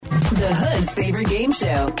The Hood's favorite game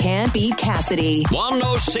show, Can't Beat Cassidy.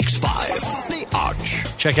 106.5, The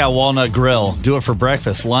Arch. Check out Walnut Grill. Do it for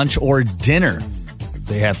breakfast, lunch, or dinner.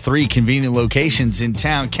 They have 3 convenient locations in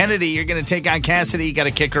town. Kennedy, you're going to take on Cassidy. You got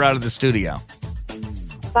to kick her out of the studio.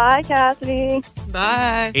 Bye, Cassidy.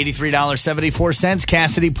 Bye. $83.74.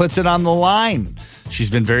 Cassidy puts it on the line. She's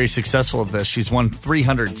been very successful at this. She's won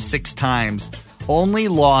 306 times, only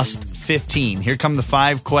lost 15. Here come the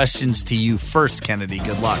 5 questions to you first, Kennedy.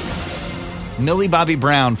 Good luck. Millie Bobby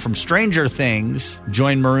Brown from Stranger Things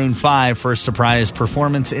joined Maroon 5 for a surprise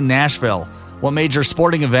performance in Nashville. What major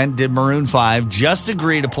sporting event did Maroon 5 just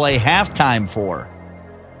agree to play halftime for?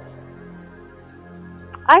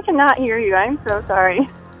 I cannot hear you. I'm so sorry.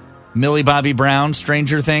 Millie Bobby Brown,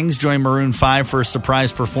 Stranger Things, joined Maroon 5 for a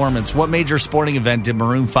surprise performance. What major sporting event did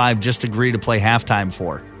Maroon 5 just agree to play halftime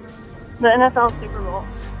for? The NFL Super Bowl.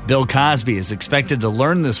 Bill Cosby is expected to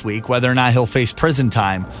learn this week whether or not he'll face prison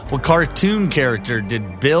time. What cartoon character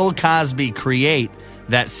did Bill Cosby create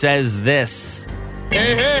that says this?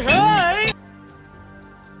 Hey, hey, hey!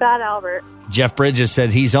 Fat Albert. Jeff Bridges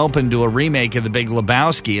said he's open to a remake of The Big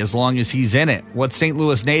Lebowski as long as he's in it. What St.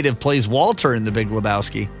 Louis native plays Walter in The Big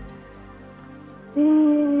Lebowski?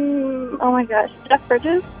 Oh my gosh. Jeff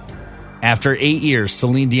Bridges? After 8 years,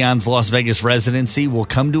 Celine Dion's Las Vegas residency will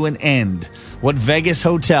come to an end. What Vegas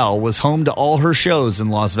hotel was home to all her shows in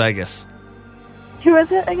Las Vegas? Who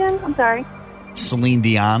is it again? I'm sorry. Celine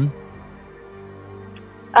Dion.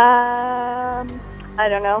 I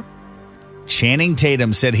don't know. Channing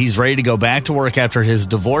Tatum said he's ready to go back to work after his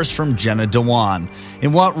divorce from Jenna Dewan.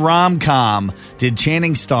 In what rom-com did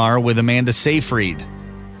Channing star with Amanda Seyfried?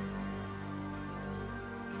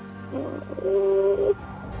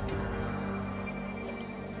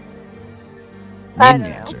 I don't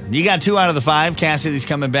know. You got 2 out of the 5. Cassidy's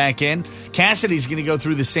coming back in. Cassidy's going to go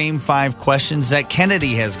through the same 5 questions that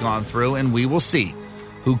Kennedy has gone through, and we will see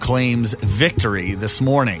who claims victory this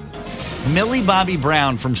morning. Millie Bobby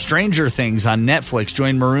Brown from Stranger Things on Netflix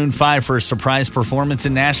joined Maroon 5 for a surprise performance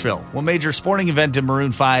in Nashville. What major sporting event did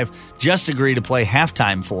Maroon 5 just agree to play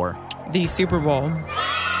halftime for? The Super Bowl.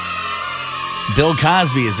 Bill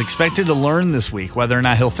Cosby is expected to learn this week whether or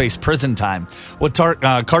not he'll face prison time. What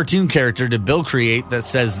cartoon character did Bill create that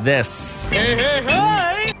says this? Hey, hey,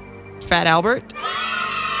 hey! Fat Albert.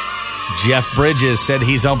 Jeff Bridges said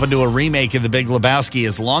he's open to a remake of The Big Lebowski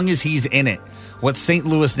as long as he's in it. What St.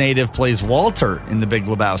 Louis native plays Walter in The Big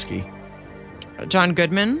Lebowski? John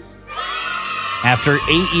Goodman. After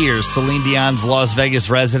 8 years, Celine Dion's Las Vegas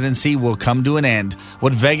residency will come to an end.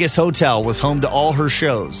 What Vegas hotel was home to all her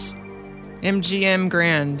shows? MGM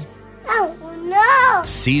Grand. Oh, no.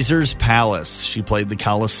 Caesar's Palace. She played the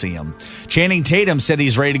Coliseum. Channing Tatum said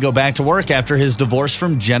he's ready to go back to work after his divorce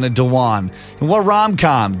from Jenna Dewan. In what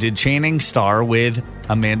rom-com did Channing star with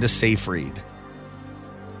Amanda Seyfried?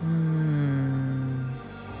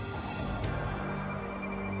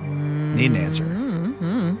 Need an answer. No.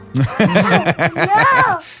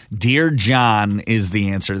 Dear John is the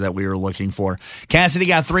answer that we were looking for. Cassidy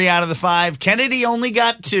got 3 out of the 5. Kennedy only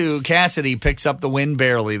got 2. Cassidy picks up the win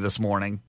barely this morning.